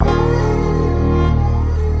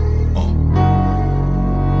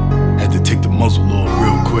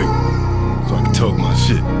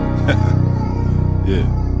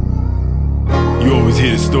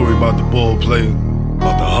story about the ball player,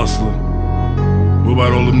 about the hustler? What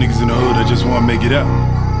about all them niggas in the hood that just wanna make it out?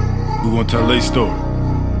 Who gonna tell their story?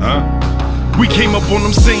 Huh? We came up on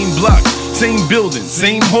them same blocks, same buildings,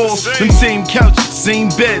 same halls, them same couches, same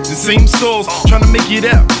beds and same stalls, trying to make it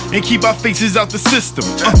out and keep our faces out the system.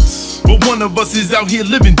 But one of us is out here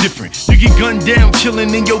living different. You get gunned down,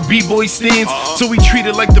 chilling in your b-boy stands. So we treat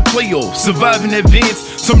it like the playoffs, survive in advance.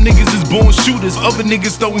 Some niggas is born shooters, other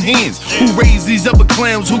niggas throwing hands. Who raise these other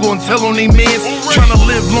clowns? Who gon' tell on they mans? Trying to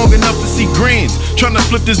live long enough to see grands. Trying to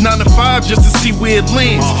flip this 9 to 5 just to see where it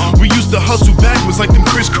lands. We used to hustle backwards like them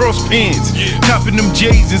crisscross pants. Copping them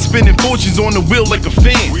J's and spending fortunes on the wheel like a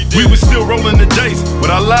fan. We was still rolling the dice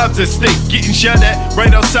with our lives at stake. Getting shot at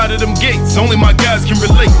right outside of them gates. Only my guys can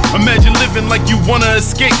relate. Imagine living like you wanna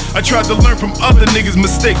escape. I tried to learn from other niggas'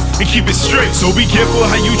 mistakes and keep it straight. So be careful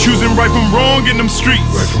how you choosing right from wrong in them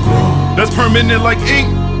streets. That's permanent like ink.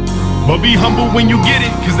 But be humble when you get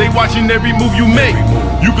it, cause they watching every move you make.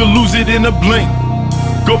 You could lose it in a blink.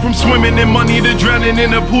 Go from swimming in money to drowning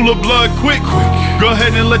in a pool of blood quick. Go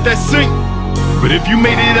ahead and let that sink. But if you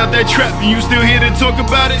made it out that trap and you still here to talk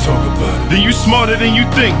about it, then you smarter than you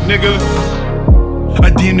think, nigga. I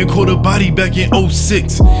damn near caught a body back in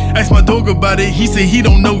 06. Asked my dog about it, he said he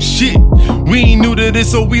don't know shit. We ain't new to this,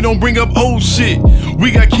 so we don't bring up old shit. We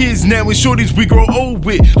got kids now and shorties we grow old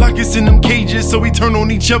with. Lock us in them cages so we turn on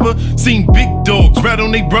each other. Seen big dogs rat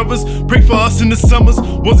on they brothers. Pray for us in the summers.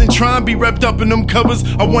 Wasn't trying to be wrapped up in them covers.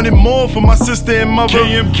 I wanted more for my sister and mother.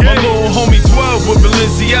 KMK. My little homie 12 with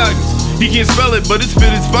Balenciagas. He can't spell it, but his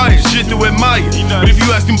fit is fire. Shit to admire. But if you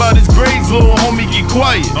ask him about his grades, little homie get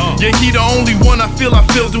quiet. Yeah, he the only one I feel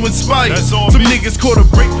to inspire. Some niggas caught a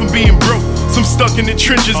break from being broke. Some stuck in the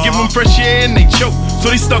trenches, give them fresh air and they choke.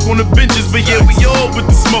 So they stuck on the benches, but yeah, we all with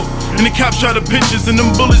the smoke. And the cops try to pinch us, and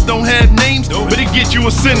them bullets don't have names, but it get you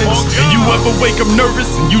a sentence. And you ever wake up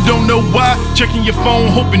nervous and you don't know why? Checking your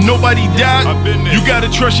phone, hoping nobody died. You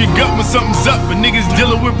gotta trust your gut when something's up, but niggas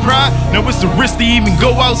dealing with pride. Now it's the risk to even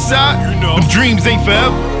go outside. Them dreams ain't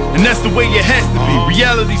forever, and that's the way it has to be.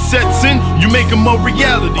 Reality sets in, you make them a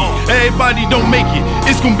reality. Everybody don't make it,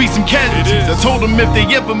 it's gonna be some casualties. I told them if they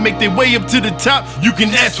ever make their way up to the top, you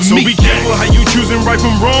can ask for me. So be careful how you choosing right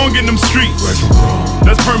from wrong in them streets.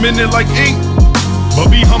 That's permanent like ink.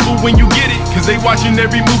 But be humble when you get it, cause they watching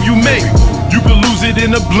every move you make. You could lose it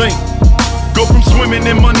in a blink. Go from swimming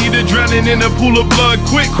in money to drowning in a pool of blood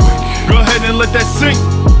quick. Go ahead and let that sink.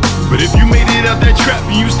 But if you made it out that trap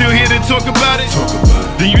and you still here to talk about it,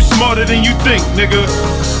 then you smarter than you think, nigga.